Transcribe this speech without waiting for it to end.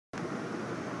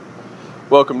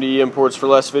Welcome to eImports for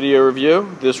Less video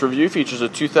review. This review features a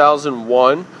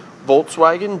 2001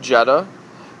 Volkswagen Jetta.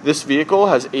 This vehicle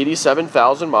has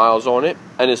 87,000 miles on it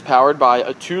and is powered by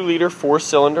a 2-liter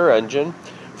 4-cylinder engine.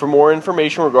 For more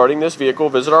information regarding this vehicle,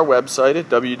 visit our website at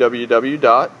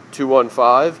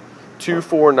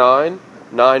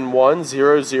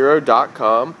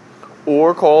www.215-249-9100.com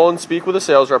or call and speak with a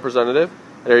sales representative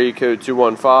at area code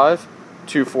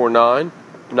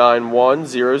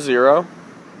 215-249-9100.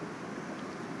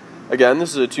 Again, this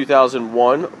is a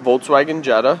 2001 Volkswagen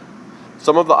Jetta.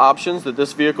 Some of the options that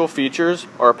this vehicle features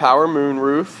are a power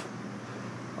moonroof,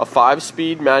 a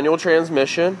 5-speed manual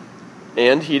transmission,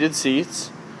 and heated seats.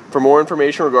 For more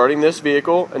information regarding this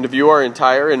vehicle and to view our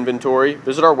entire inventory,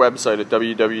 visit our website at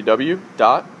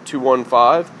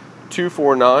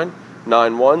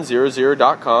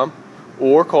www.215-249-9100.com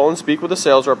or call and speak with a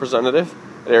sales representative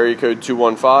at area code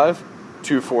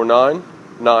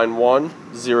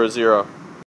 215-249-9100.